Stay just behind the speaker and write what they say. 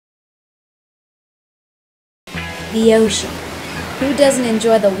The ocean. Who doesn't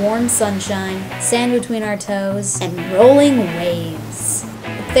enjoy the warm sunshine, sand between our toes, and rolling waves?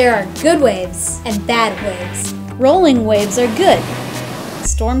 But there are good waves and bad waves. Rolling waves are good.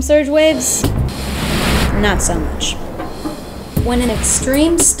 Storm surge waves? Not so much. When an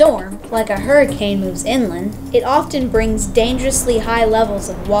extreme storm, like a hurricane, moves inland, it often brings dangerously high levels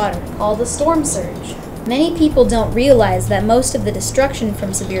of water, called a storm surge. Many people don't realize that most of the destruction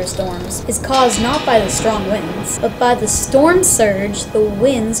from severe storms is caused not by the strong winds, but by the storm surge the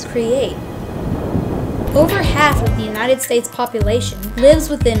winds create. Over half of the United States population lives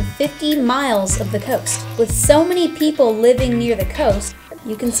within 50 miles of the coast. With so many people living near the coast,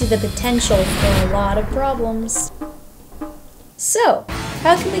 you can see the potential for a lot of problems. So,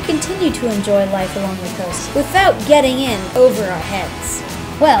 how can we continue to enjoy life along the coast without getting in over our heads?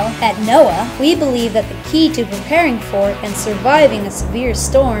 Well, at NOAA, we believe that the key to preparing for and surviving a severe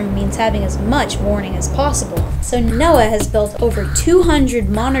storm means having as much warning as possible. So NOAA has built over 200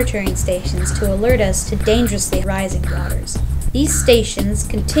 monitoring stations to alert us to dangerously rising waters. These stations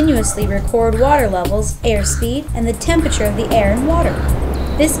continuously record water levels, airspeed, and the temperature of the air and water.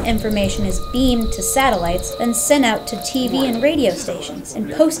 This information is beamed to satellites, then sent out to TV and radio stations,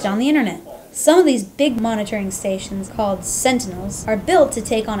 and posted on the internet. Some of these big monitoring stations, called Sentinels, are built to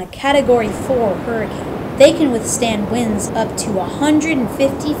take on a Category 4 hurricane. They can withstand winds up to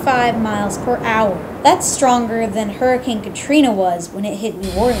 155 miles per hour. That's stronger than Hurricane Katrina was when it hit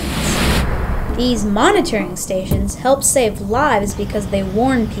New Orleans. These monitoring stations help save lives because they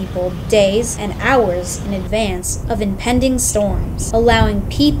warn people days and hours in advance of impending storms, allowing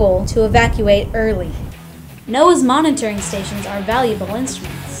people to evacuate early. NOAA's monitoring stations are valuable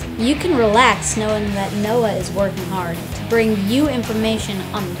instruments. You can relax knowing that NOAA is working hard to bring you information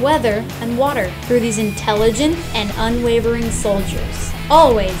on weather and water through these intelligent and unwavering soldiers,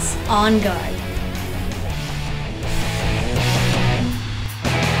 always on guard.